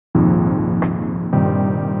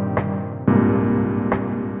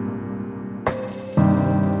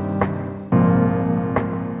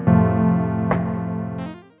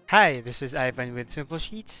Hi, this is Ivan with Simple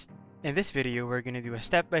Sheets. In this video, we're going to do a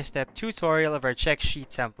step-by-step tutorial of our check sheet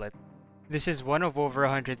template. This is one of over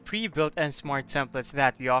 100 pre-built and smart templates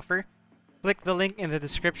that we offer. Click the link in the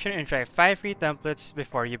description and try 5 free templates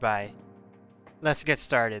before you buy. Let's get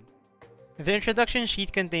started. The introduction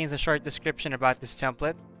sheet contains a short description about this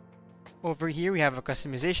template. Over here, we have a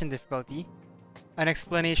customization difficulty, an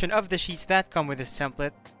explanation of the sheets that come with this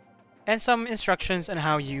template, and some instructions on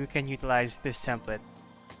how you can utilize this template.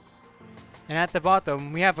 And at the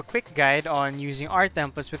bottom, we have a quick guide on using our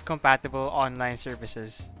templates with compatible online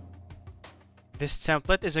services. This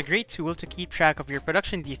template is a great tool to keep track of your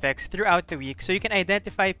production defects throughout the week so you can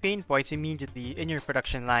identify pain points immediately in your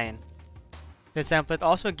production line. The template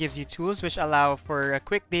also gives you tools which allow for a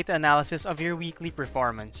quick data analysis of your weekly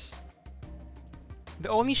performance. The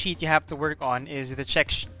only sheet you have to work on is the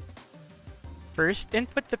check sheet. First,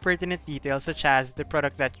 input the pertinent details such as the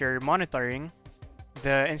product that you're monitoring,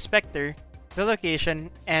 the inspector, the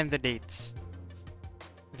location, and the dates.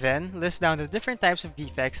 Then, list down the different types of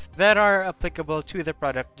defects that are applicable to the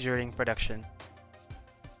product during production.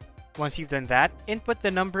 Once you've done that, input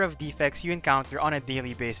the number of defects you encounter on a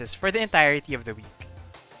daily basis for the entirety of the week.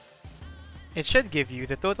 It should give you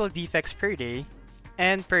the total defects per day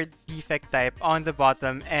and per defect type on the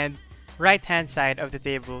bottom and right-hand side of the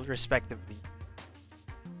table respectively.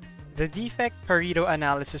 The defect Pareto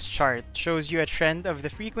analysis chart shows you a trend of the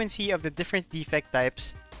frequency of the different defect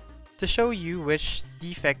types to show you which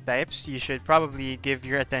defect types you should probably give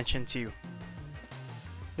your attention to.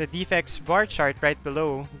 The defects bar chart right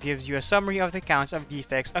below gives you a summary of the counts of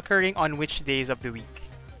defects occurring on which days of the week.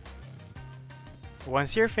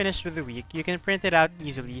 Once you're finished with the week, you can print it out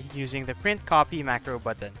easily using the Print Copy macro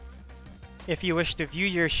button. If you wish to view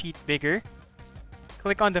your sheet bigger,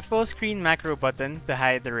 click on the full screen macro button to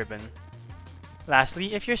hide the ribbon.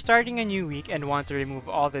 Lastly, if you're starting a new week and want to remove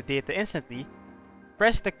all the data instantly,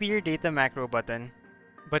 press the Clear Data macro button,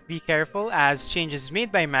 but be careful as changes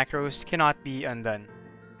made by macros cannot be undone.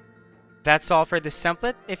 That's all for this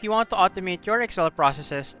template. If you want to automate your Excel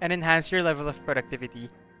processes and enhance your level of productivity,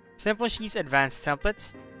 Simple Sheets Advanced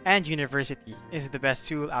Templates and University is the best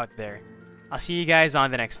tool out there. I'll see you guys on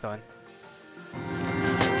the next one.